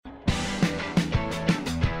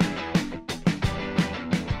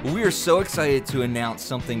We are so excited to announce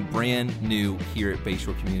something brand new here at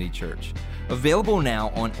Bayshore Community Church. Available now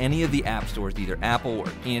on any of the app stores, either Apple or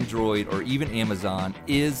Android or even Amazon,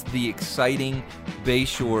 is the exciting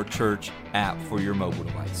Bayshore Church app for your mobile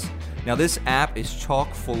device. Now, this app is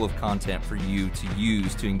chock full of content for you to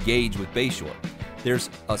use to engage with Bayshore. There's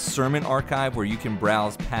a sermon archive where you can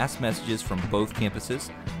browse past messages from both campuses.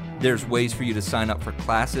 There's ways for you to sign up for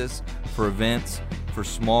classes, for events, for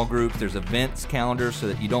small groups. There's events calendars so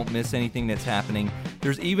that you don't miss anything that's happening.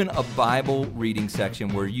 There's even a Bible reading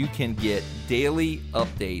section where you can get daily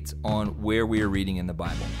updates on where we are reading in the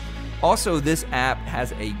Bible. Also, this app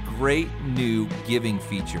has a great new giving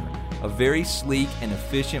feature, a very sleek and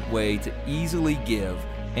efficient way to easily give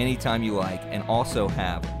anytime you like and also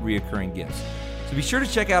have reoccurring gifts. So be sure to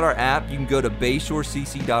check out our app. You can go to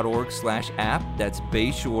bayshorecc.org/app. That's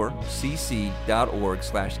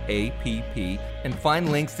bayshorecc.org/app and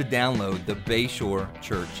find links to download the Bayshore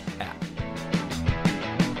Church app.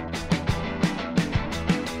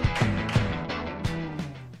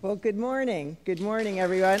 Well, good morning. Good morning,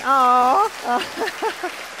 everyone. Oh.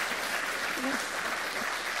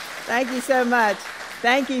 Thank you so much.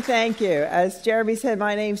 Thank you. As Jeremy said,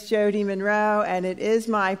 my name's Jody Monroe, and it is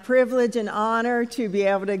my privilege and honor to be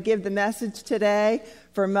able to give the message today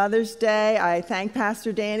for Mother's Day. I thank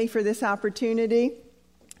Pastor Danny for this opportunity.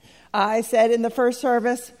 I said in the first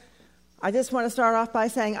service, I just want to start off by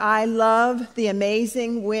saying I love the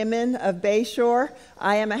amazing women of Bayshore.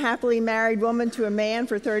 I am a happily married woman to a man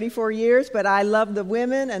for 34 years, but I love the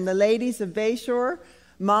women and the ladies of Bayshore.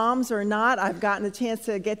 Moms or not, I've gotten a chance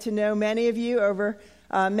to get to know many of you over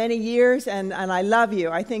many years, and I love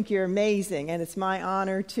you. I think you're amazing, and it's my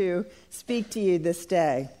honor to speak to you this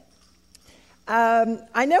day.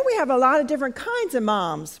 I know we have a lot of different kinds of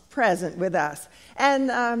moms present with us,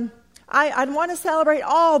 and I want to celebrate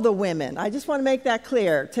all the women. I just want to make that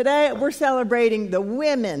clear. Today, we're celebrating the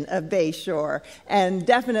women of Bayshore, and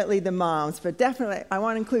definitely the moms, but definitely I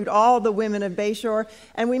want to include all the women of Bayshore,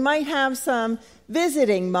 and we might have some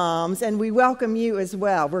visiting moms, and we welcome you as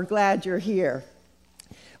well. We're glad you're here.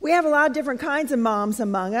 We have a lot of different kinds of moms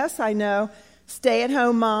among us. I know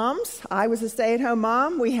stay-at-home moms. I was a stay-at-home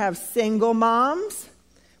mom. We have single moms.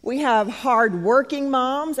 We have hard-working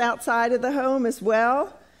moms outside of the home as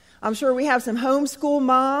well. I'm sure we have some homeschool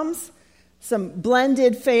moms, some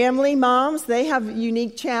blended family moms. They have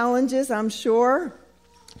unique challenges, I'm sure.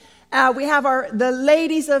 We have the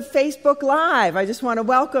ladies of Facebook Live. I just want to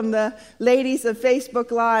welcome the ladies of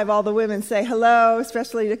Facebook Live. All the women say hello,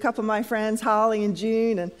 especially to a couple of my friends, Holly and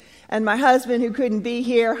June, and my husband who couldn't be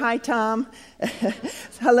here. Hi, Tom.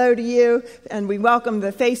 Hello to you. And we welcome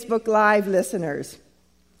the Facebook Live listeners.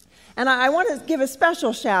 And I want to give a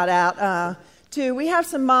special shout out we have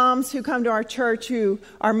some moms who come to our church who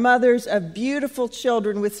are mothers of beautiful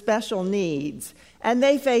children with special needs. And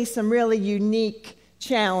they face some really unique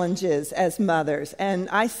challenges as mothers. And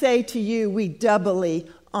I say to you, we doubly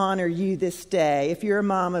honor you this day. If you're a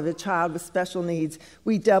mom of a child with special needs,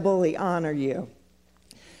 we doubly honor you.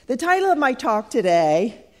 The title of my talk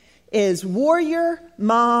today is Warrior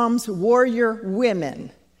Moms, Warrior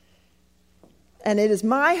Women. And it is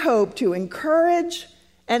my hope to encourage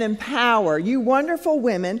and empower you wonderful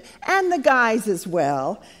women and the guys as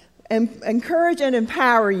well, and encourage and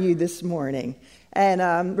empower you this morning. And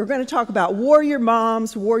we're going to talk about warrior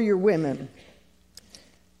moms, warrior women.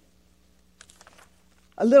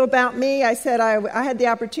 A little about me. I said I had the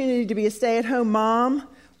opportunity to be a stay-at-home mom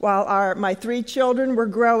while my 3 children were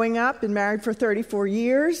growing up, been married for 34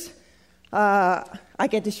 years. I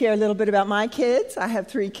get to share a little bit about my kids. I have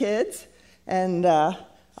 3 kids, and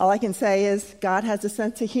all I can say is God has a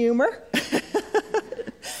sense of humor.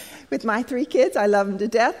 With my 3 kids, I love them to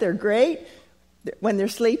death. They're great. When they're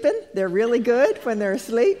sleeping, they're really good. When they're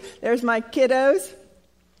asleep, there's my kiddos.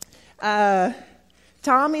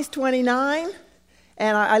 Tommy's 29,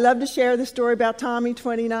 and I love to share the story about Tommy,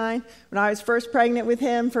 29. When I was first pregnant with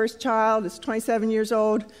him, first child, is 27 years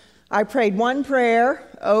old, I prayed one prayer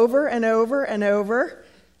over and over and over,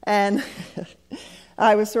 and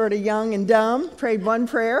I was sort of young and dumb, prayed one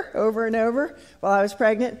prayer over and over while I was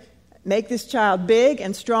pregnant. Make this child big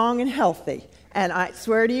and strong and healthy. And I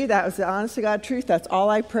swear to you, that was the honest to God truth. That's all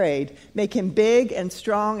I prayed. Make him big and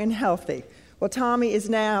strong and healthy. Well, Tommy is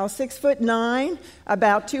now 6'9",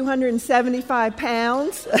 about 275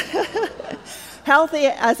 pounds, healthy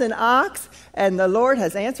as an ox, and the Lord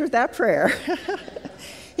has answered that prayer.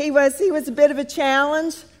 He was a bit of a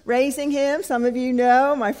challenge raising him. Some of you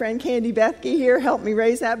know my friend Candy Bethke here helped me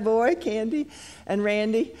raise that boy, Candy and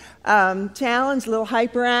Randy. Challenged, a little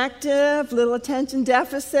hyperactive, little attention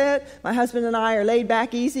deficit. My husband and I are laid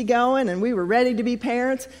back, easygoing, and we were ready to be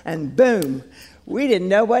parents, and boom, we didn't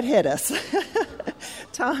know what hit us.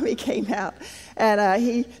 Tommy came out, and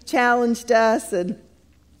he challenged us, and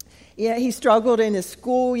he struggled in his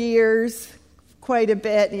school years quite a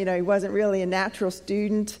bit. He wasn't really a natural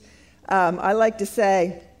student. I like to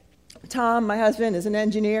say, Tom, my husband, is an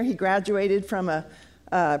engineer. He graduated from a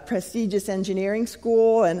prestigious engineering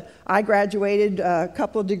school, and I graduated a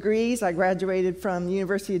couple of degrees. I graduated from the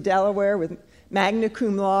University of Delaware with magna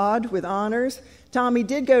cum laude with honors. Tommy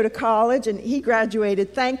did go to college, and he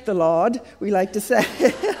graduated, thank the Lord, we like to say.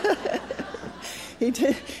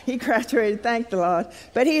 He graduated, thank the Lord.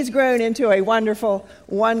 But he's grown into a wonderful,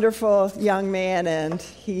 wonderful young man, and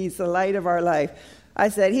he's the light of our life. I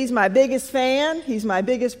said, he's my biggest fan, he's my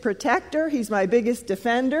biggest protector, he's my biggest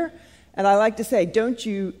defender. And I like to say, don't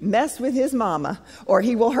you mess with his mama, or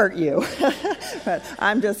he will hurt you. But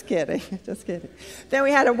I'm just kidding, just kidding. Then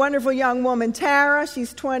we had a wonderful young woman, Tara.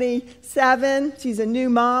 She's 27. She's a new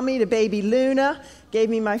mommy to baby Luna. Gave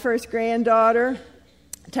me my first granddaughter.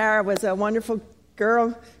 Tara was a wonderful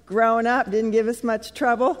girl growing up, didn't give us much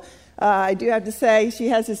trouble. I do have to say,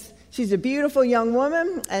 she's a beautiful young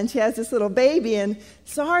woman, and she has this little baby. And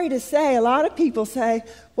sorry to say, a lot of people say,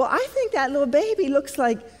 well, I think that little baby looks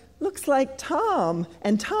like Tom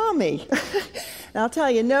and Tommy. And I'll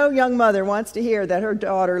tell you, no young mother wants to hear that her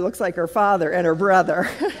daughter looks like her father and her brother.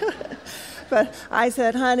 But I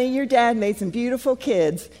said, honey, your dad made some beautiful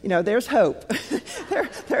kids. There's hope.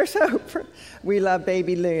 There's hope. We love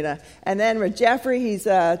baby Luna. And then with Jeffrey, he's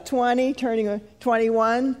 20, turning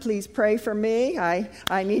 21. Please pray for me.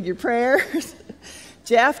 I need your prayers.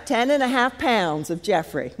 Jeff, 10.5 pounds of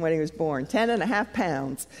Jeffrey when he was born. 10.5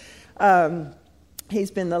 pounds.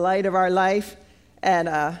 He's been the light of our life, and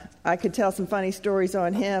I could tell some funny stories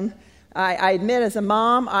on him. I admit, as a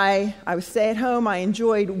mom, I would stay at home. I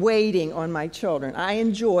enjoyed waiting on my children. I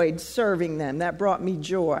enjoyed serving them. That brought me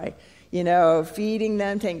joy, feeding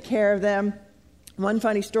them, taking care of them. One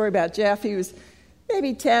funny story about Jeff, he was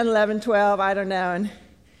maybe 10, 11, 12, I don't know, and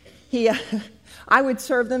I would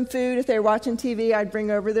serve them food. If they were watching TV, I'd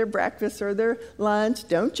bring over their breakfast or their lunch.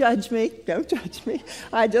 Don't judge me. Don't judge me.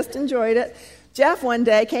 I just enjoyed it. Jeff one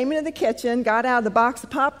day came into the kitchen, got out of the box of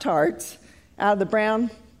Pop-Tarts, out of the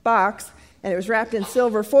brown box, and it was wrapped in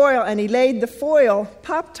silver foil, and he laid the foil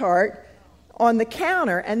Pop-Tart on the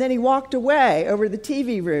counter, and then he walked away over to the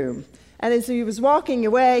TV room. And as he was walking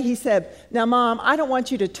away, he said, now, Mom, I don't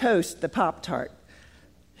want you to toast the Pop-Tart.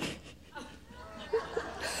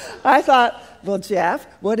 I thought, well, Jeff,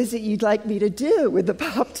 what is it you'd like me to do with the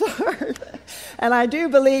Pop-Tart? And I do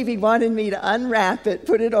believe he wanted me to unwrap it,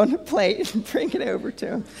 put it on a plate, and bring it over to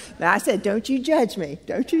him. Now, I said, don't you judge me.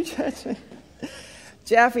 Don't you judge me.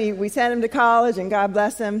 Jeff, we sent him to college, and God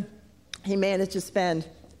bless him, he managed to spend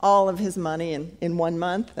all of his money in 1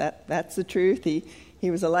 month. That's the truth. He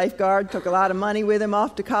was a lifeguard, took a lot of money with him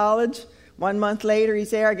off to college. 1 month later,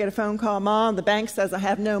 he's there. I get a phone call, Mom, the bank says I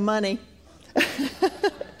have no money.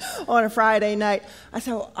 On a Friday night. I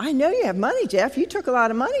said, well, I know you have money, Jeff. You took a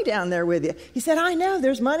lot of money down there with you. He said, I know.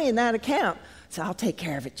 There's money in that account. I said, I'll take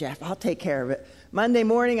care of it, Jeff. I'll take care of it. Monday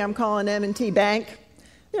morning, I'm calling M&T Bank.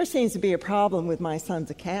 There seems to be a problem with my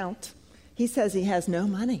son's account. He says he has no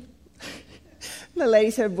money. The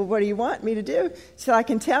lady said, well, what do you want me to do? She said, I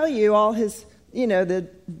can tell you all his, the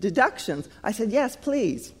deductions. I said, yes,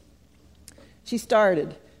 please. She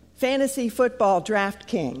started. Fantasy football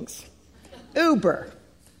DraftKings. Uber.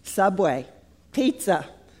 Subway, pizza,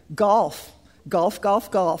 golf.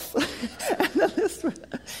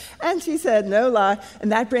 And she said, no lie,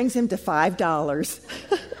 and that brings him to $5.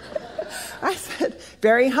 I said,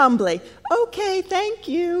 very humbly, okay, thank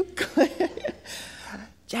you.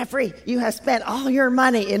 Jeffrey, you have spent all your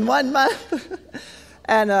money in 1 month.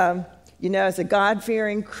 And, as a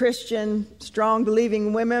God-fearing Christian, strong,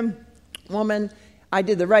 believing woman, I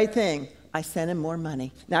did the right thing. I sent him more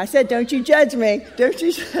money. Now, I said, don't you judge me. Don't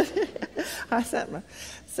you judge me. I sent him.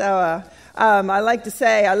 So I like to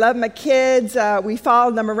say I love my kids. We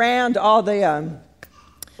followed them around to all the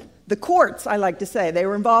courts, I like to say. They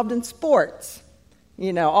were involved in sports.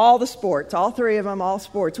 All the sports, all three of them, all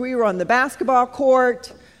sports. We were on the basketball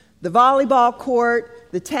court, the volleyball court,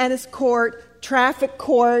 the tennis court, traffic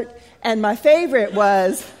court, and my favorite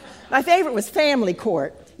was family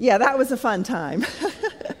court. Yeah, that was a fun time.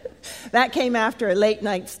 That came after a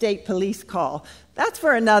late-night state police call. That's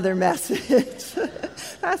for another message.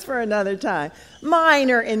 That's for another time.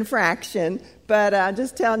 Minor infraction, but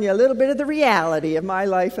just telling you a little bit of the reality of my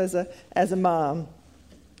life as a mom.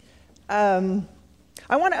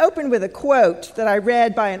 I want to open with a quote that I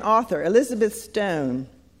read by an author, Elizabeth Stone.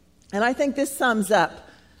 And I think this sums up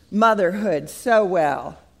motherhood so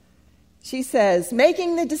well. She says,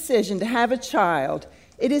 making the decision to have a child,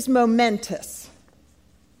 it is momentous.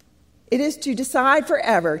 It is to decide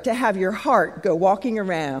forever to have your heart go walking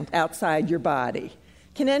around outside your body.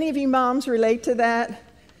 Can any of you moms relate to that?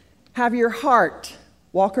 Have your heart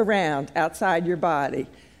walk around outside your body.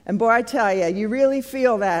 And boy, I tell you, you really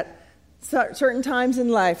feel that certain times in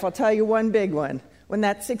life. I'll tell you one big one. When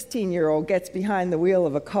that 16-year-old gets behind the wheel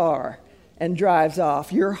of a car and drives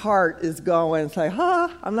off, your heart is going, it's like,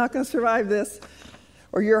 I'm not going to survive this.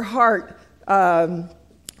 Or your heart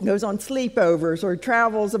goes on sleepovers or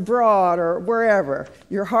travels abroad or wherever.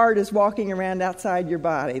 Your heart is walking around outside your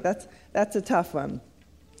body. That's a tough one.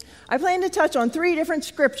 I plan to touch on 3 different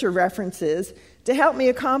scripture references to help me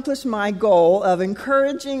accomplish my goal of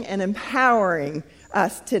encouraging and empowering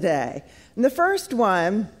us today. And the first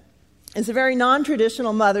one is a very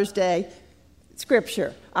non-traditional Mother's Day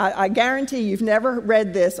scripture. I guarantee you've never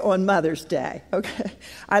read this on Mother's Day. Okay,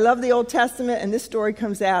 I love the Old Testament, and this story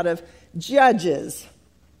comes out of Judges.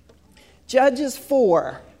 Judges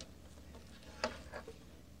 4.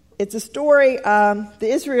 It's a story, the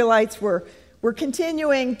Israelites were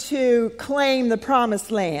continuing to claim the promised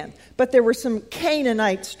land, but there were some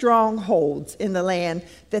Canaanite strongholds in the land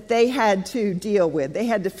that they had to deal with. They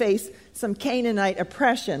had to face some Canaanite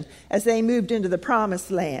oppression as they moved into the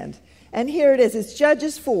promised land. And here it is. It's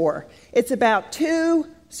Judges 4. It's about 2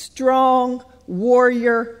 strong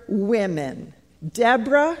warrior women,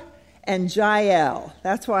 Deborah and Jael.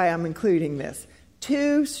 That's why I'm including this.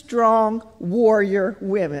 2 strong warrior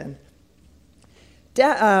women.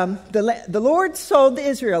 The Lord sold the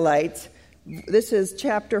Israelites, this is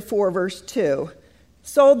chapter 4, verse 2,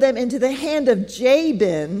 sold them into the hand of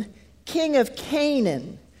Jabin, king of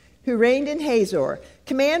Canaan, who reigned in Hazor.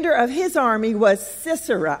 Commander of his army was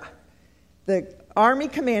Sisera. The army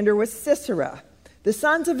commander was Sisera. The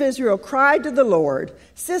sons of Israel cried to the Lord.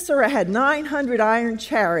 Sisera had 900 iron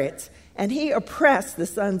chariots, and he oppressed the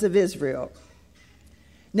sons of Israel.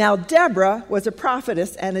 Now Deborah was a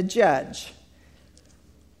prophetess and a judge.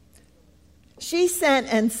 She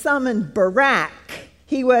sent and summoned Barak.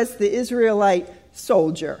 He was the Israelite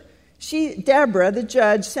soldier. Deborah, the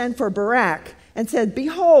judge, sent for Barak and said,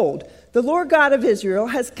 "Behold, the Lord God of Israel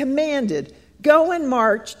has commanded, go and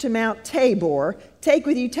march to Mount Tabor, take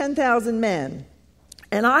with you 10,000 men,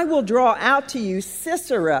 and I will draw out to you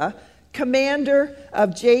Sisera, commander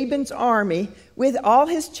of Jabin's army, with all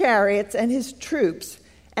his chariots and his troops,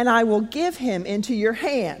 and I will give him into your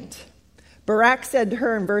hand." Barak said to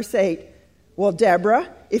her in verse 8, "Well, Deborah,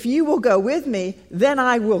 if you will go with me, then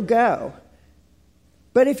I will go.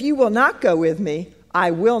 But if you will not go with me,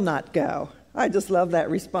 I will not go." I just love that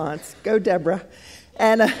response. Go, Deborah.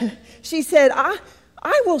 And she said,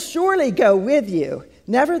 I will surely go with you.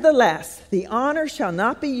 Nevertheless, the honor shall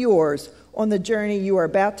not be yours on the journey you are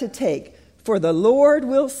about to take, for the Lord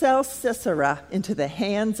will sell Sisera into the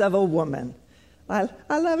hands of a woman. I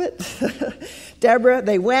love it. Deborah,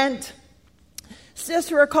 they went.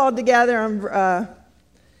 Sisera called together on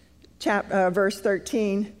verse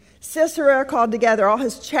 13. Sisera called together all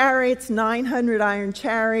his chariots, 900 iron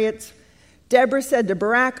chariots. Deborah said to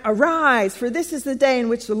Barak, "Arise, for this is the day in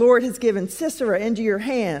which the Lord has given Sisera into your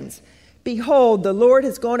hands. Behold, the Lord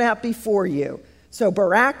has gone out before you." So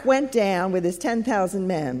Barak went down with his 10,000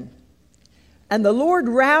 men. And the Lord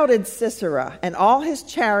routed Sisera and all his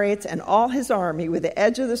chariots and all his army with the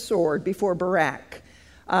edge of the sword before Barak.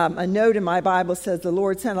 A note in my Bible says the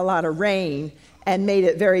Lord sent a lot of rain and made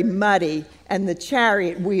it very muddy, and the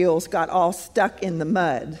chariot wheels got all stuck in the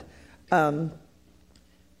mud.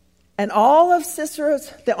 And all of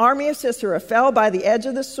the army of Sisera fell by the edge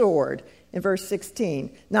of the sword, in verse 16.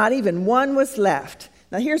 Not even one was left.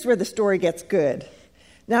 Now here's where the story gets good.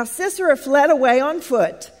 Now Sisera fled away on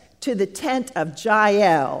foot to the tent of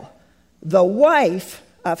Jael, the wife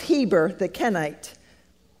of Heber the Kenite.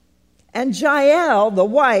 And Jael, the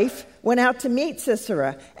wife, went out to meet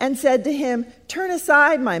Sisera and said to him, "Turn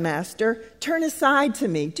aside, my master, turn aside to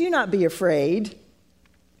me. Do not be afraid."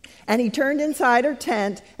 And he turned inside her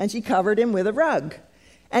tent, and she covered him with a rug.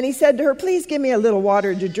 And he said to her, "Please give me a little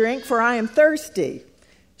water to drink, for I am thirsty."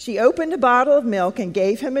 She opened a bottle of milk and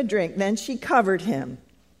gave him a drink. Then she covered him.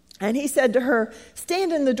 And he said to her,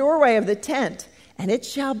 "Stand in the doorway of the tent, and it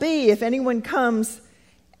shall be, if anyone comes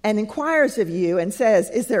and inquires of you and says,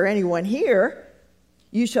 'Is there anyone here?'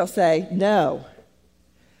 you shall say, 'No,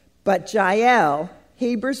 But Jael,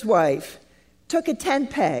 Heber's wife, took a tent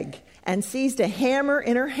peg and seized a hammer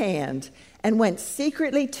in her hand and went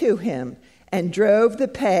secretly to him and drove the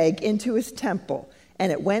peg into his temple.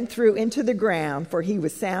 And it went through into the ground, for he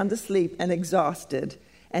was sound asleep and exhausted,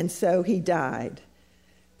 and so he died.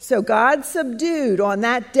 So God subdued on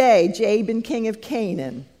that day Jabin, king of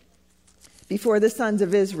Canaan, before the sons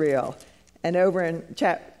of Israel. And over in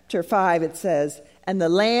chapter 5 it says, and the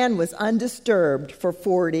land was undisturbed for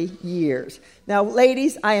 40 years. Now,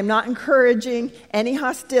 ladies, I am not encouraging any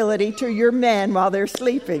hostility to your men while they're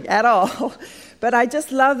sleeping at all. But I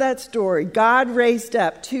just love that story. God raised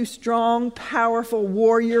up 2 strong, powerful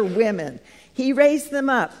warrior women. He raised them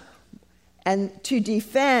up and to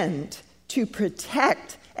defend, to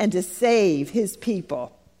protect, and to save his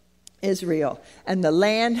people, Israel. And the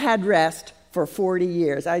land had rest for 40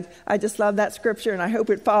 years. I just love that scripture, and I hope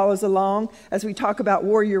it follows along as we talk about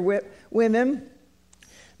warrior women.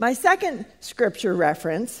 My second scripture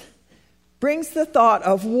reference brings the thought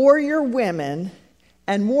of warrior women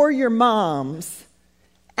and warrior moms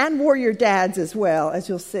and warrior dads as well, as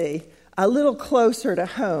you'll see, a little closer to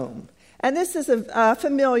home. And this is a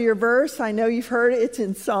familiar verse. I know you've heard it. It's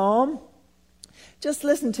in Psalm. Just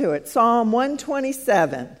listen to it. Psalm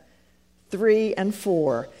 127, 3 and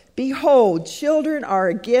 4. Behold, children are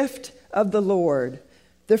a gift of the Lord.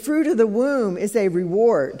 The fruit of the womb is a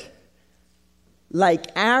reward. Like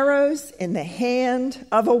arrows in the hand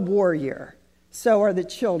of a warrior, so are the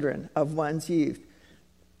children of one's youth.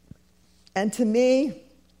 And to me,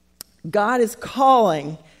 God is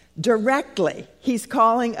calling directly. He's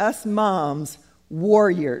calling us moms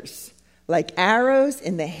warriors. Like arrows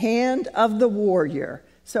in the hand of the warrior,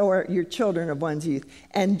 so are your children of one's youth.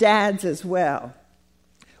 And dads as well.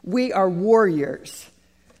 We are warriors.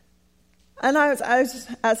 And as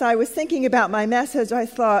I was thinking about my message, I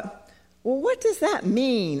thought, well, what does that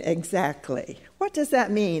mean exactly? What does that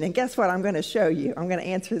mean? And guess what? I'm going to show you. I'm going to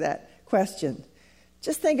answer that question.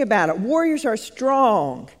 Just think about it. Warriors are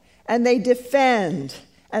strong, and they defend,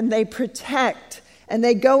 and they protect, and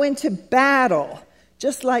they go into battle,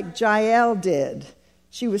 just like Jael did.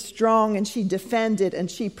 She was strong, and she defended, and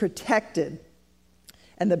she protected.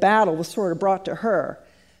 And the battle was sort of brought to her.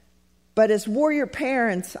 But as warrior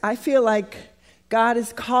parents, I feel like God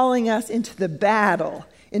is calling us into the battle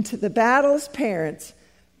as parents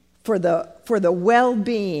for the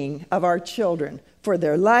well-being of our children, for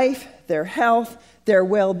their life, their health, their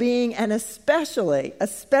well-being, and especially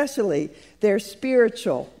their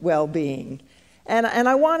spiritual well-being. And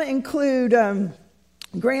I want to include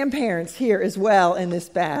grandparents here as well in this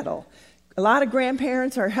battle. A lot of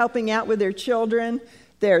grandparents are helping out with their children.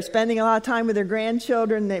 They're spending a lot of time with their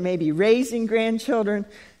grandchildren. They may be raising grandchildren.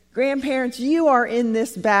 Grandparents, you are in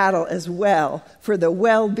this battle as well for the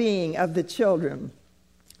well-being of the children.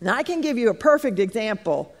 Now, I can give you a perfect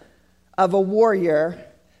example of a warrior,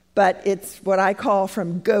 but it's what I call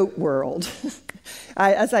from goat world.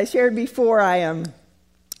 As I shared before, I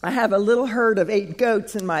have a little herd of 8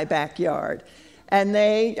 goats in my backyard, and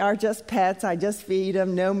they are just pets. I just feed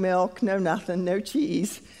them, no milk, no nothing, no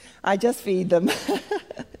cheese. I just feed them.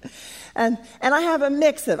 And I have a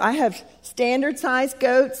mix I have standard-sized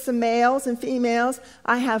goats, some males and females.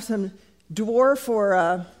 I have some dwarf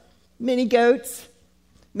or mini goats,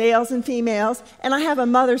 males and females. And I have a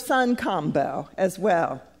mother-son combo as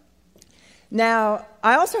well. Now,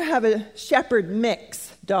 I also have a shepherd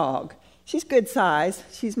mix dog. She's good size.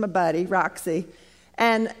 She's my buddy, Roxy.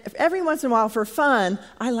 And every once in a while, for fun,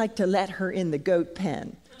 I like to let her in the goat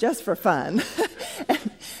pen, just for fun.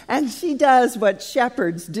 And she does what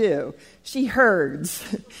shepherds do. She herds.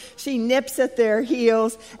 She nips at their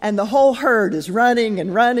heels, and the whole herd is running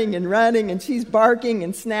and running and running, and she's barking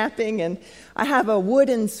and snapping. And I have a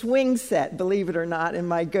wooden swing set, believe it or not, in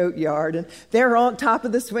my goat yard. And they're on top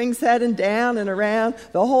of the swing set and down and around.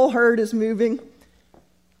 The whole herd is moving,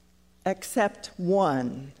 except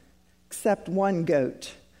one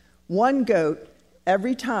goat. One goat,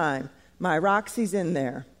 every time my Roxy's in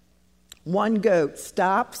there, one goat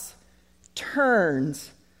stops,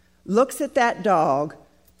 turns, looks at that dog,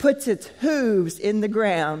 puts its hooves in the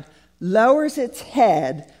ground, lowers its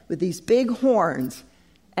head with these big horns,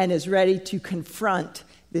 and is ready to confront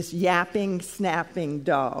this yapping, snapping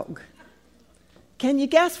dog. Can you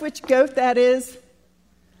guess which goat that is?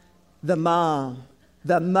 The mom,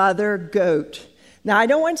 the mother goat. Now, I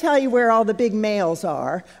don't want to tell you where all the big males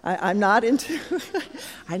are. I'm not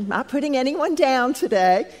putting anyone down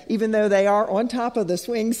today, even though they are on top of the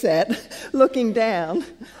swing set looking down.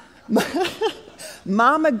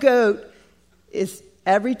 Mama goat is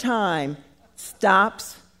every time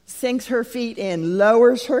stops, sinks her feet in,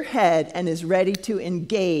 lowers her head, and is ready to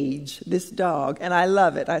engage this dog. And I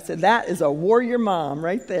love it. I said, that is a warrior mom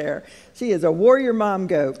right there. She is a warrior mom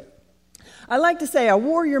goat. I like to say a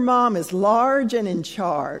warrior mom is large and in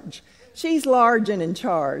charge. She's large and in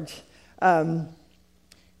charge.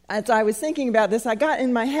 As I was thinking about this, I got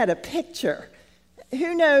in my head a picture.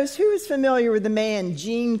 Who is familiar with the man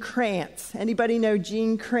Gene Kranz? Anybody know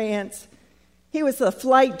Gene Kranz? He was the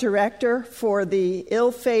flight director for the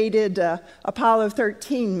ill-fated Apollo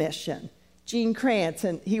 13 mission. Gene Kranz,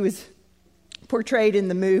 and he was portrayed in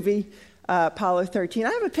the movie Apollo 13.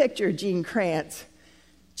 I have a picture of Gene Kranz.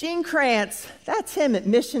 Gene Kranz, that's him at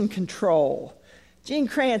Mission Control. Gene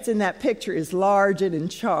Kranz in that picture is large and in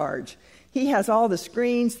charge. He has all the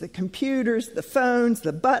screens, the computers, the phones,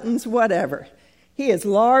 the buttons, whatever. He is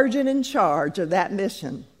large and in charge of that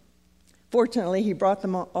mission. Fortunately, he brought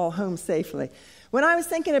them all home safely. When I was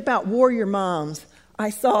thinking about warrior moms, I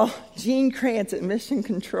saw Gene Kranz at Mission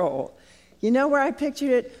Control. You know where I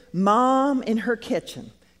pictured it? Mom in her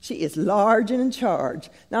kitchen. She is large and in charge.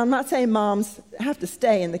 Now, I'm not saying moms have to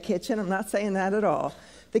stay in the kitchen. I'm not saying that at all.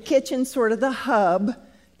 The kitchen's sort of the hub,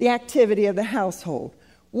 the activity of the household.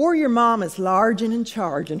 Warrior mom is large and in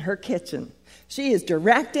charge in her kitchen. She is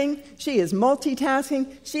directing. She is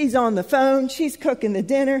multitasking. She's on the phone. She's cooking the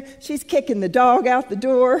dinner. She's kicking the dog out the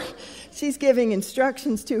door. She's giving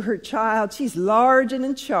instructions to her child. She's large and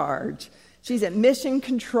in charge. She's at Mission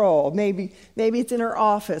Control. Maybe it's in her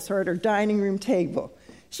office or at her dining room table.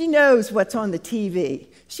 She knows what's on the TV.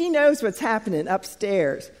 She knows what's happening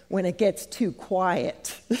upstairs when it gets too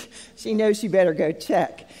quiet. She knows she better go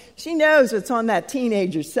check. She knows what's on that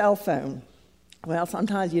teenager's cell phone. Well,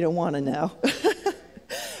 sometimes you don't want to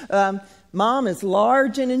know. Mom is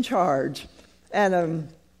large and in charge. And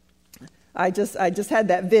I just had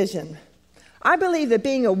that vision. I believe that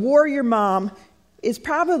being a warrior mom is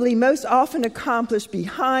probably most often accomplished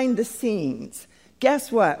behind the scenes.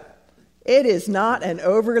 Guess what? It is not an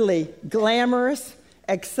overly glamorous,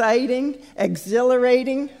 exciting,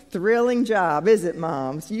 exhilarating, thrilling job, is it,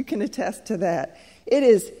 moms? You can attest to that. It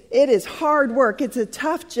is hard work. It's a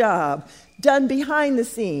tough job done behind the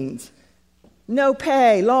scenes. No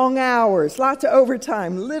pay, long hours, lots of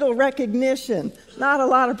overtime, little recognition, not a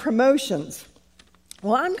lot of promotions.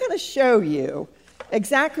 Well, I'm going to show you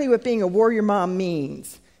exactly what being a warrior mom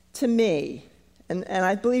means to me. And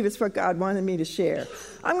I believe it's what God wanted me to share.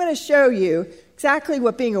 I'm going to show you exactly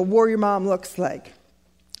what being a warrior mom looks like.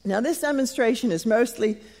 Now, this demonstration is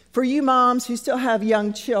mostly for you moms who still have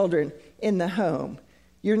young children in the home.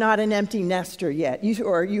 You're not an empty nester yet,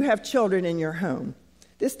 or you have children in your home.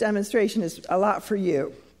 This demonstration is a lot for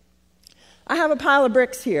you. I have a pile of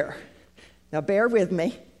bricks here. Now, bear with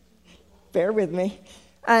me. Bear with me.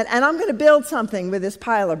 And I'm going to build something with this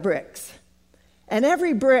pile of bricks. And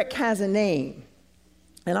every brick has a name.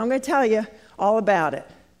 And I'm going to tell you all about it.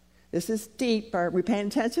 This is deep. Are we paying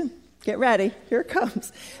attention? Get ready. Here it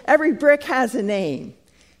comes. Every brick has a name.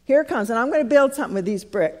 Here it comes. And I'm going to build something with these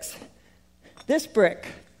bricks. This brick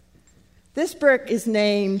is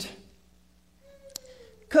named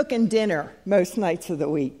cooking dinner most nights of the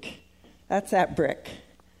week. That's that brick.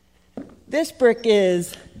 This brick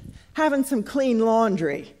is having some clean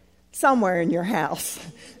laundry somewhere in your house.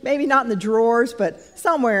 Maybe not in the drawers, but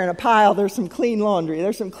somewhere in a pile there's some clean laundry.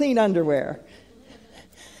 There's some clean underwear.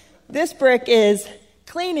 This brick is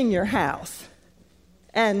cleaning your house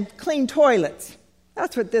and clean toilets.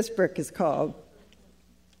 That's what this brick is called.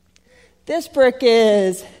 This brick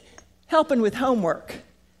is helping with homework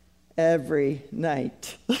every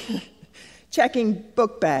night. Checking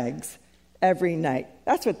book bags every night.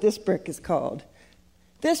 That's what this brick is called.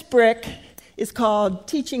 This brick is called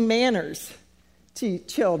teaching manners to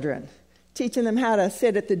children, teaching them how to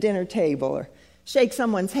sit at the dinner table or shake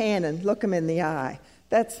someone's hand and look them in the eye.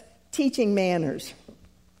 That's teaching manners.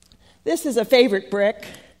 This is a favorite brick.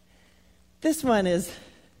 This one is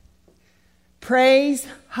praise,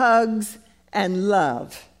 hugs, and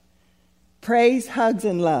love. Praise, hugs,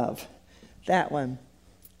 and love. That one.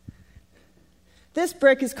 This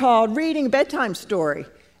brick is called reading a bedtime story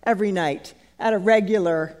every night at a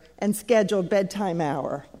regular and scheduled bedtime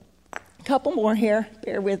hour. A couple more here,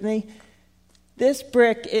 bear with me. This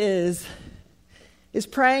brick is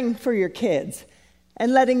praying for your kids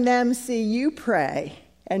and letting them see you pray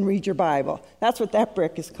and read your Bible. That's what that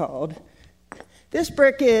brick is called. This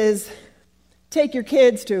brick is take your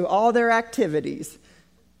kids to all their activities,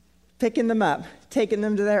 picking them up, taking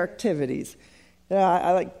them to their activities.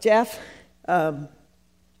 I like Jeff.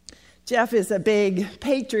 Jeff is a big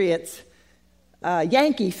Patriots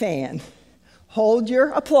Yankee fan. hold your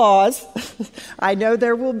applause. I know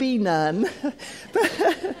there will be none.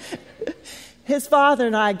 His father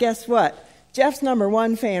and I, guess what? Jeff's number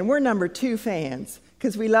 1 fan. We're number 2 fans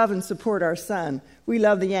because we love and support our son. We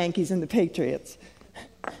love the Yankees and the Patriots.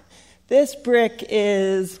 This brick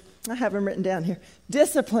is, I have them written down here,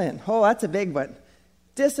 discipline. Oh, that's a big one.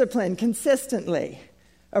 Discipline consistently,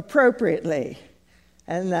 appropriately.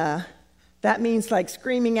 And that means like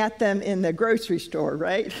screaming at them in the grocery store,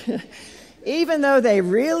 right? Even though they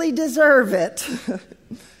really deserve it,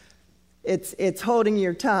 it's holding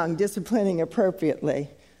your tongue, disciplining appropriately.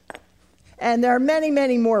 And there are many,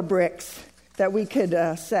 many more bricks that we could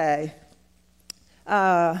say.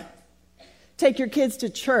 Take your kids to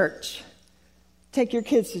church. Take your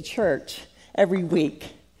kids to church every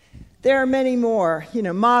week. There are many more.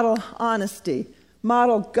 Model honesty,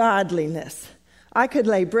 model godliness. I could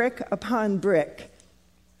lay brick upon brick.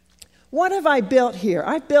 What have I built here?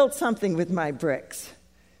 I've built something with my bricks.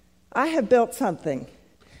 I have built something,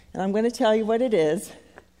 and I'm going to tell you what it is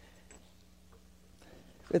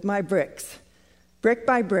with my bricks. Brick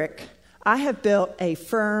by brick, I have built a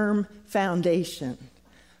firm foundation.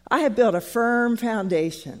 I have built a firm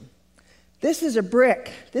foundation. This is a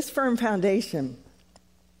brick. This firm foundation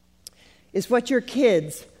is what your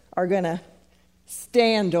kids are going to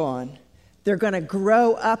stand on. They're going to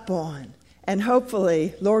grow up on. And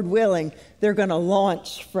hopefully, Lord willing, they're going to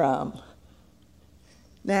launch from.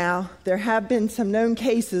 Now, there have been some known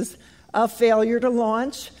cases of failure to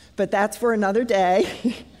launch, but that's for another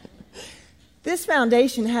day. This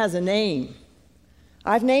foundation has a name.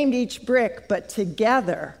 I've named each brick, but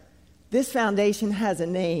together, this foundation has a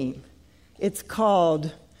name. It's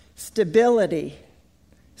called stability,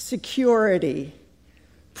 security,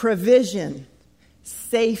 provision,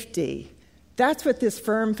 safety. That's what this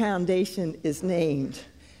firm foundation is named.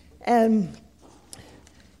 And,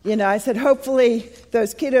 I said, hopefully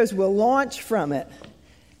those kiddos will launch from it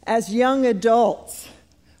as young adults,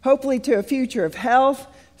 hopefully to a future of health,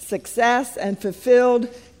 success, and fulfilled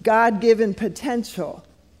God-given potential.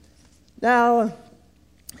 Now,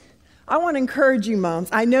 I want to encourage you, moms.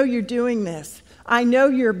 I know you're doing this. I know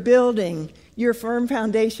you're building your firm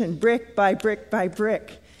foundation brick by brick by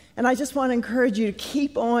brick. And I just want to encourage you to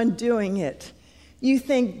keep on doing it. You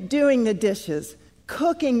think doing the dishes,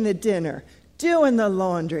 cooking the dinner, doing the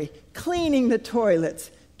laundry, cleaning the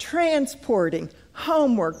toilets, transporting,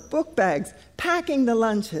 homework, book bags, packing the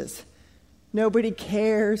lunches. Nobody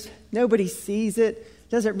cares. Nobody sees it.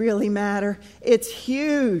 Does it really matter? It's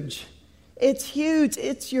huge. It's huge.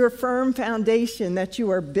 It's your firm foundation that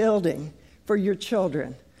you are building for your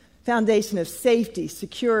children. Foundation of safety,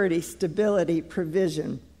 security, stability,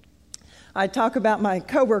 provision. I talk about my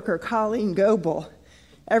coworker, Colleen Goebel.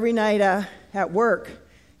 Every night at work,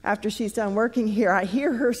 after she's done working here, I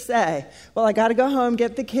hear her say, well, I got to go home,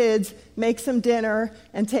 get the kids, make some dinner,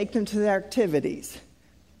 and take them to their activities.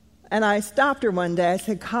 And I stopped her one day. I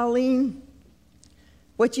said, Colleen,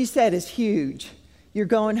 what you said is huge. You're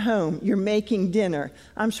going home. You're making dinner.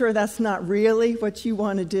 I'm sure that's not really what you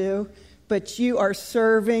want to do, but you are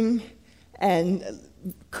serving and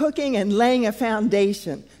cooking and laying a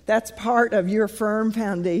foundation. That's part of your firm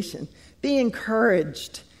foundation. Be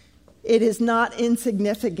encouraged. It is not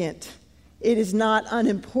insignificant. It is not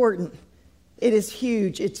unimportant. It is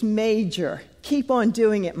huge. It's major. Keep on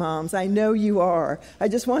doing it, moms. I know you are. I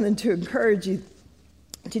just wanted to encourage you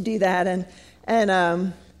to do that.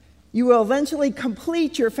 And you will eventually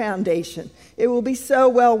complete your foundation. It will be so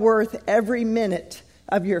well worth every minute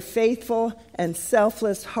of your faithful and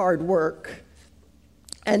selfless hard work.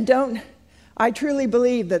 And I truly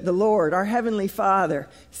believe that the Lord, our Heavenly Father,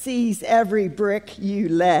 sees every brick you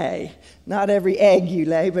lay. Not every egg you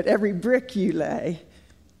lay, but every brick you lay.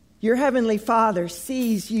 Your Heavenly Father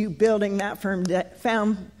sees you building that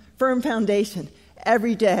firm foundation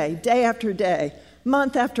every day, day after day,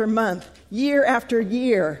 month after month, year after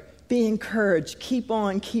year. Be encouraged. Keep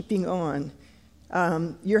on keeping on.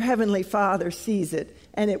 Your Heavenly Father sees it,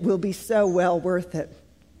 and it will be so well worth it.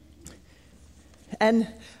 And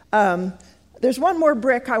there's one more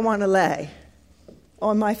brick I want to lay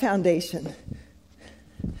on my foundation.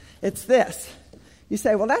 It's this. You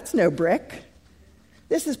say, well, that's no brick.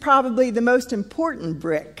 This is probably the most important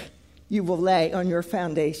brick you will lay on your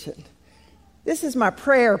foundation. This is my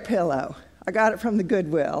prayer pillow. I got it from the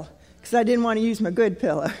Goodwill because I didn't want to use my good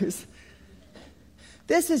pillows.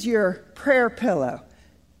 This is your prayer pillow.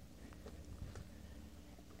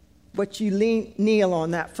 What you kneel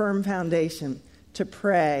on, that firm foundation, to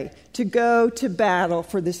pray, to go to battle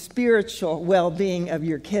for the spiritual well-being of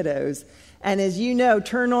your kiddos. And as you know,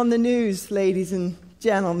 turn on the news, ladies and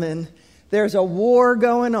gentlemen, there's a war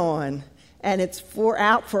going on, and it's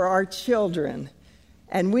out for our children.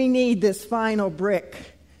 And we need this final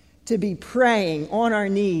brick to be praying on our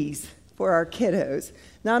knees for our kiddos.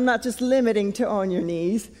 Now, I'm not just limiting to on your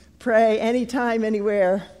knees. Pray anytime,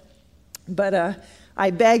 anywhere. But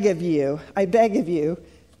I beg of you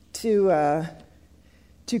to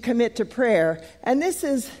commit to prayer. And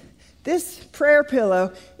this prayer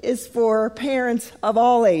pillow is for parents of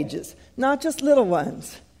all ages, not just little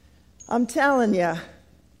ones. I'm telling you,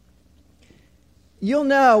 you'll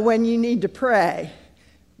know when you need to pray.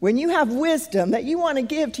 When you have wisdom that you want to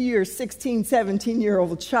give to your 16,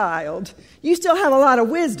 17-year-old child, you still have a lot of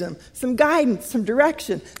wisdom, some guidance, some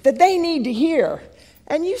direction that they need to hear.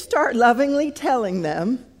 And you start lovingly telling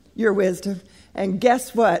them your wisdom, and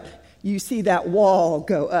guess what? You see that wall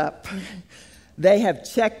go up. They have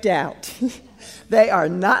checked out. They are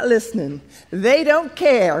not listening. They don't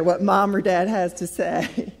care what mom or dad has to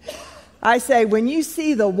say. I say, when you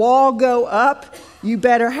see the wall go up, you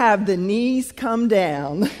better have the knees come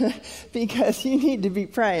down because you need to be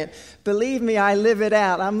praying. Believe me, I live it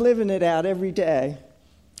out. I'm living it out every day.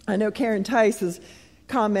 I know Karen Tice has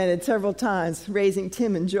commented several times, raising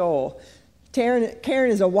Tim and Joel.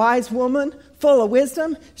 Karen is a wise woman, full of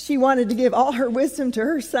wisdom. She wanted to give all her wisdom to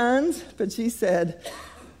her sons, but she said,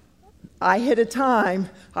 I hit a time.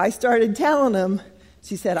 I started telling them.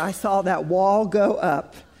 She said, I saw that wall go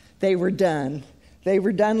up. They were done. They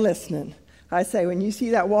were done listening. I say, when you see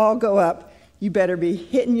that wall go up, you better be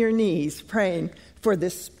hitting your knees praying for the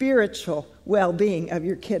spiritual well-being of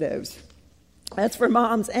your kiddos. That's for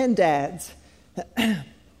moms and dads.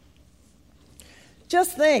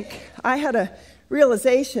 Just think, I had a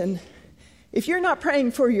realization, if you're not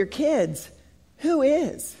praying for your kids, who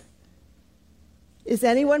is? Is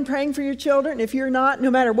anyone praying for your children? If you're not,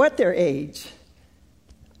 no matter what their age.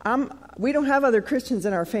 We don't have other Christians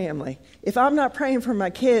in our family. If I'm not praying for my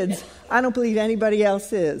kids, I don't believe anybody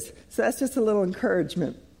else is. So that's just a little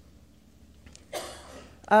encouragement.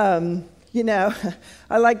 I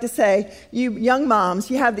like to say, you young moms,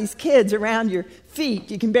 you have these kids around your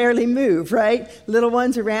feet. You can barely move, right? Little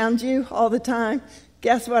ones around you all the time.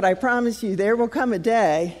 Guess what? I promise you, there will come a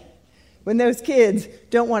day when those kids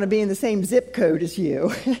don't want to be in the same zip code as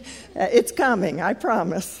you. It's coming, I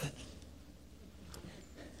promise.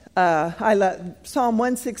 Psalm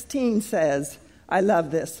 116 says, I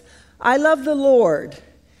love this. I love the Lord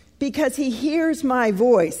because he hears my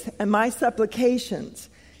voice and my supplications,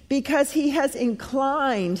 because he has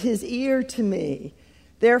inclined his ear to me.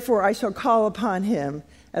 Therefore, I shall call upon him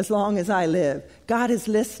as long as I live. God is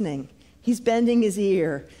listening. He's bending his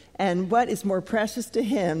ear. And what is more precious to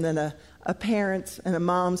him than a parent's and a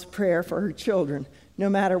mom's prayer for her children, no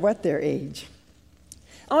matter what their age?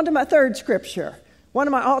 On to my third scripture. One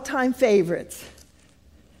of my all-time favorites.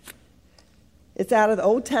 It's out of the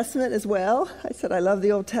Old Testament as well. I said I love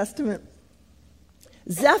the Old Testament.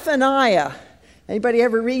 Zephaniah. Anybody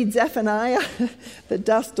ever read Zephaniah? The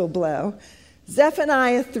dust will blow.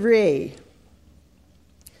 Zephaniah 3.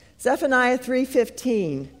 Zephaniah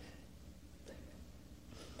 3:15.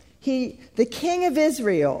 The King of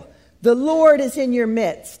Israel, the Lord is in your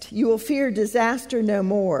midst. You will fear disaster no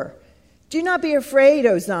more. Do not be afraid,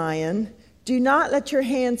 O Zion. Do not let your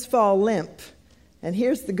hands fall limp. And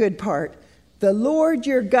here's the good part. The Lord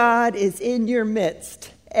your God is in your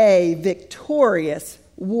midst, a victorious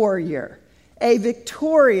warrior. A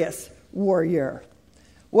victorious warrior.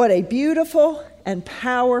 What a beautiful and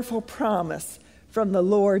powerful promise from the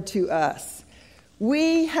Lord to us.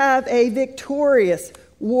 We have a victorious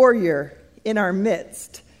warrior in our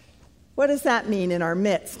midst. What does that mean, in our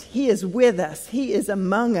midst? He is with us. He is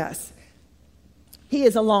among us. He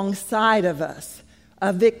is alongside of us.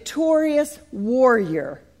 A victorious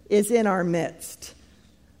warrior is in our midst.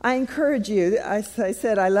 I encourage you, as I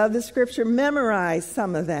said, I love the scripture, memorize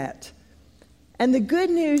some of that. And the good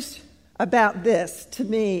news about this to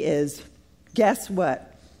me is, guess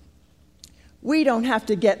what? We don't have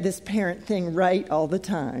to get this parent thing right all the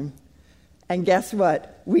time. And guess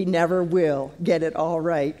what? We never will get it all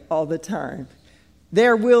right all the time.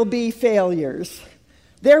 There will be failures.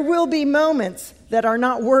 There will be moments that are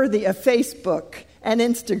not worthy of Facebook and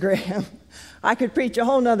Instagram. I could preach a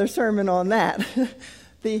whole nother sermon on that.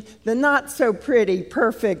 The not so pretty,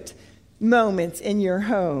 perfect moments in your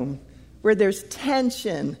home where there's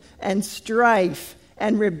tension and strife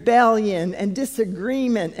and rebellion and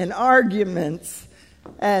disagreement and arguments,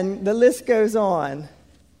 and the list goes on.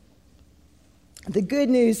 The good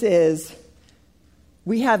news is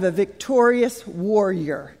we have a victorious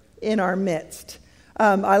warrior in our midst.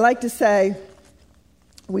 I like to say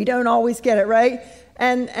we don't always get it right,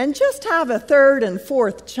 and just have a third and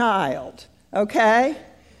fourth child, okay?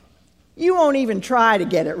 you won't even try to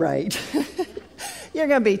get it right. You're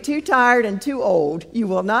going to be too tired and too old. You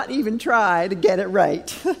will not even try to get it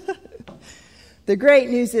right. The great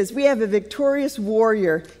news is we have a victorious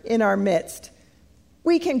warrior in our midst.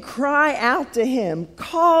 We can cry out to him,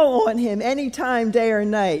 call on him anytime, day or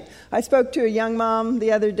night. I spoke to a young mom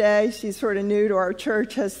the other day. She's sort of new to our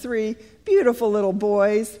church, has 3 beautiful little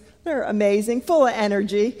boys. They're amazing, full of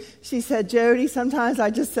energy. She said, Jody, sometimes I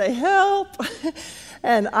just say, help.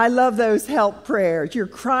 And I love those help prayers. You're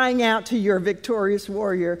crying out to your victorious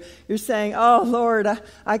warrior. You're saying, oh, Lord,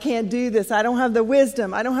 I can't do this. I don't have the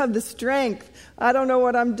wisdom. I don't have the strength. I don't know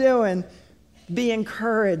what I'm doing. Be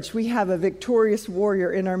encouraged. We have a victorious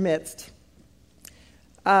warrior in our midst.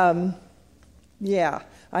 I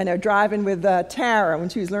know, driving with Tara when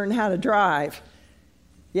she was learning how to drive.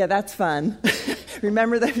 Yeah, that's fun.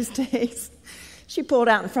 Remember those days? She pulled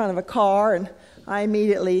out in front of a car, and I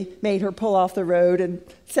immediately made her pull off the road and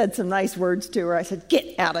said some nice words to her. I said,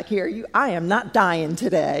 get out of here. I am not dying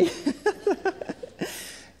today.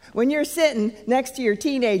 When you're sitting next to your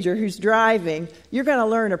teenager who's driving, you're going to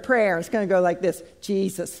learn a prayer. It's going to go like this: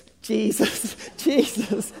 Jesus, Jesus,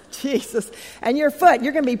 Jesus, Jesus. And your foot,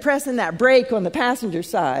 you're going to be pressing that brake on the passenger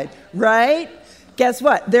side, right? Guess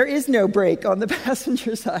what? There is no brake on the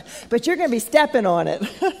passenger side, but you're going to be stepping on it.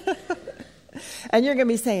 And you're going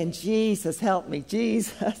to be saying, Jesus, help me,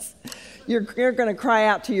 Jesus. You're going to cry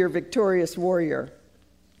out to your victorious warrior.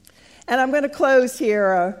 And I'm going to close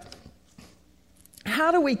here.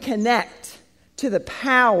 How do we connect to the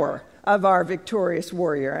power of our victorious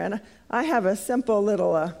warrior? And I have a simple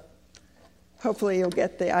little, hopefully you'll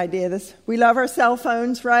get the idea of this. We love our cell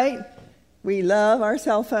phones, right? We love our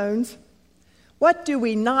cell phones. What do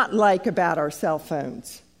we not like about our cell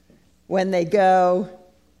phones? When they go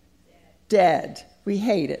dead. We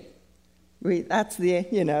hate it.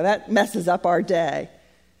 That messes up our day.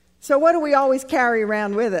 So what do we always carry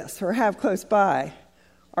around with us or have close by?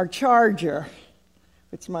 Our charger,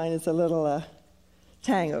 which mine is a little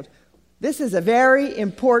tangled. This is a very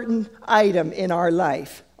important item in our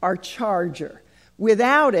life, our charger.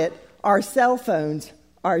 Without it, our cell phones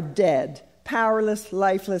are dead, powerless,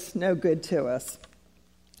 lifeless, no good to us.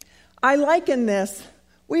 I liken this,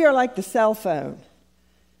 we are like the cell phone.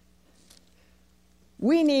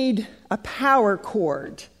 We need a power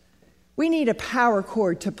cord. We need a power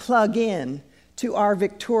cord to plug in to our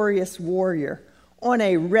victorious warrior on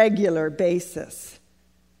a regular basis.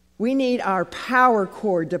 We need our power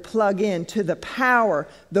cord to plug in to the power,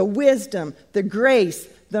 the wisdom, the grace,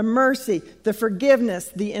 the mercy, the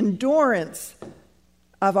forgiveness, the endurance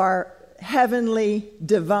of our heavenly,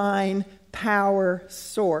 divine power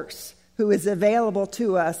source who is available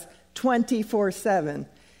to us 24/7.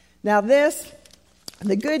 Now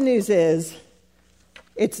the good news is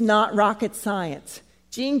it's not rocket science.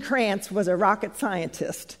 Gene Kranz was a rocket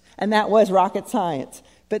scientist, and that was rocket science.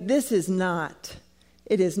 But this is not.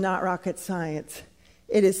 It is not rocket science.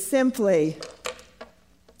 It is simply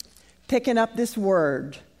picking up this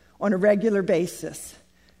word on a regular basis,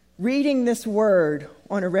 reading this word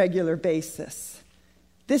on a regular basis.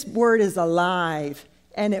 This word is alive,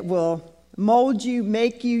 and it will mold you,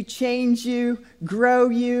 make you, change you, grow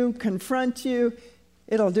you, confront you.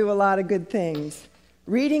 It'll do a lot of good things.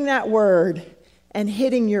 Reading that word and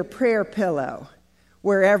hitting your prayer pillow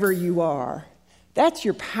wherever you are. That's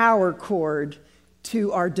your power cord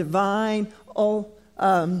to our divine,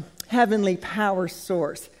 heavenly power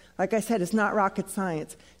source. Like I said, it's not rocket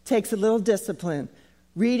science. It takes a little discipline.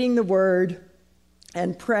 Reading the word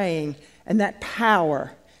and praying, and that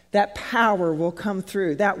power will come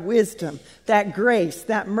through. That wisdom, that grace,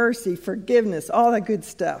 that mercy, forgiveness, all that good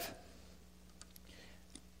stuff.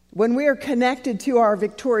 When we are connected to our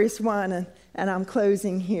victorious one, and I'm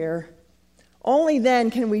closing here, only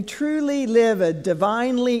then can we truly live a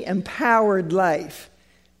divinely empowered life.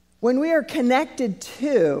 When we are connected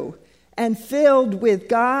to and filled with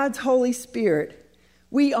God's Holy Spirit,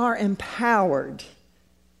 we are empowered.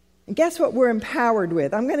 And guess what we're empowered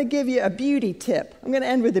with? I'm going to give you a beauty tip. I'm going to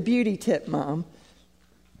end with a beauty tip, Mom.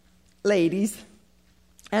 Ladies,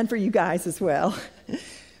 and for you guys as well.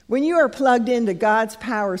 When you are plugged into God's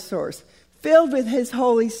power source, filled with His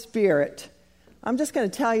Holy Spirit, I'm just going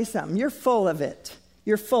to tell you something. You're full of it.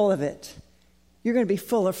 You're full of it. You're going to be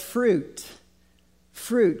full of fruit.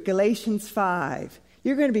 Fruit, Galatians 5.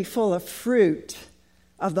 You're going to be full of fruit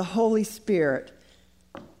of the Holy Spirit.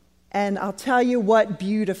 And I'll tell you what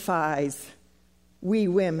beautifies we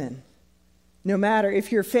women. No matter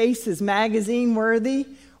if your face is magazine worthy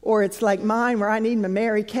or it's like mine where I need my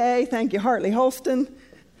Mary Kay, thank you, Hartley Holston.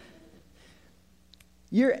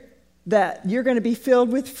 You're going to be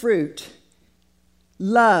filled with fruit.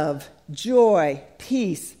 love, joy,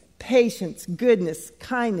 peace, patience, goodness,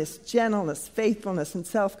 kindness, gentleness, faithfulness, and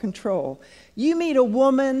self-control. You meet a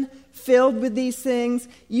woman filled with these things,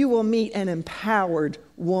 you will meet an empowered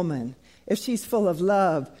woman. If she's full of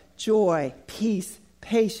love, joy, peace,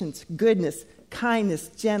 patience, goodness, kindness,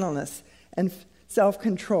 gentleness, and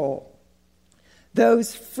self-control.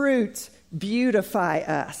 Those fruits beautify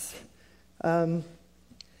us.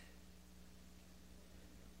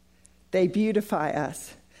 They beautify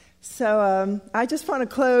us. So I just want to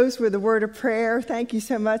close with a word of prayer. Thank you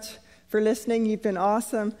so much for listening. You've been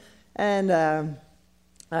awesome. And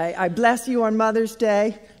I bless you on Mother's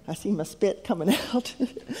Day. I see my spit coming out.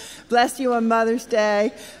 Bless you on Mother's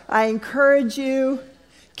Day. I encourage you,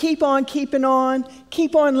 keep on keeping on.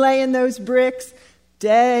 Keep on laying those bricks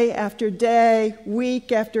day after day,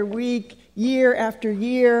 week after week, year after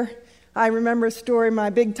year. I remember a story. My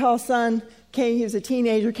big, tall son he was a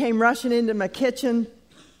teenager, came rushing into my kitchen.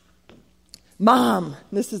 Mom,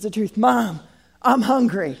 this is the truth, Mom, I'm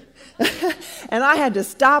hungry. And I had to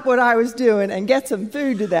stop what I was doing and get some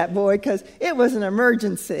food to that boy because it was an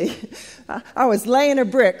emergency. I was laying a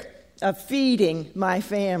brick of feeding my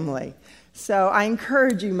family. So I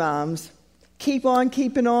encourage you, moms, keep on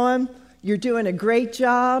keeping on. You're doing a great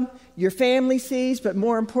job. Your family sees, but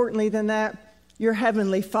more importantly than that, your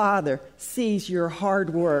Heavenly Father sees your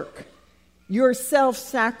hard work, your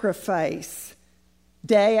self-sacrifice,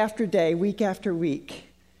 day after day, week after week.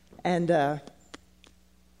 And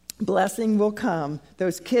blessing will come.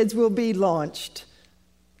 Those kids will be launched,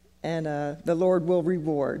 and the Lord will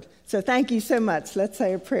reward. So thank you so much. Let's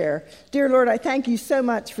say a prayer. Dear Lord, I thank you so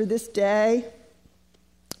much for this day.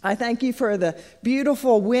 I thank you for the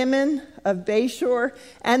beautiful women of Bayshore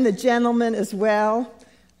and the gentlemen as well.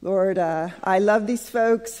 Lord, I love these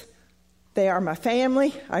folks. They are my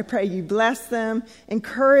family. I pray you bless them,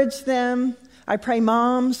 encourage them. I pray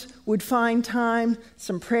moms would find time,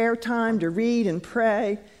 some prayer time to read and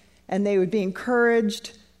pray, and they would be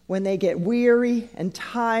encouraged when they get weary and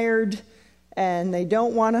tired and they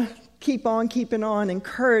don't want to keep on keeping on.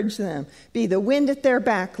 Encourage them. Be the wind at their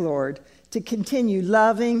back, Lord, to continue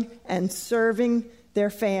loving and serving their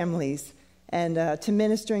families and to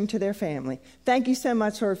ministering to their family. Thank you so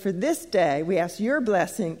much, Lord, for this day. We ask your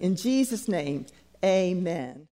blessing in Jesus' name. Amen.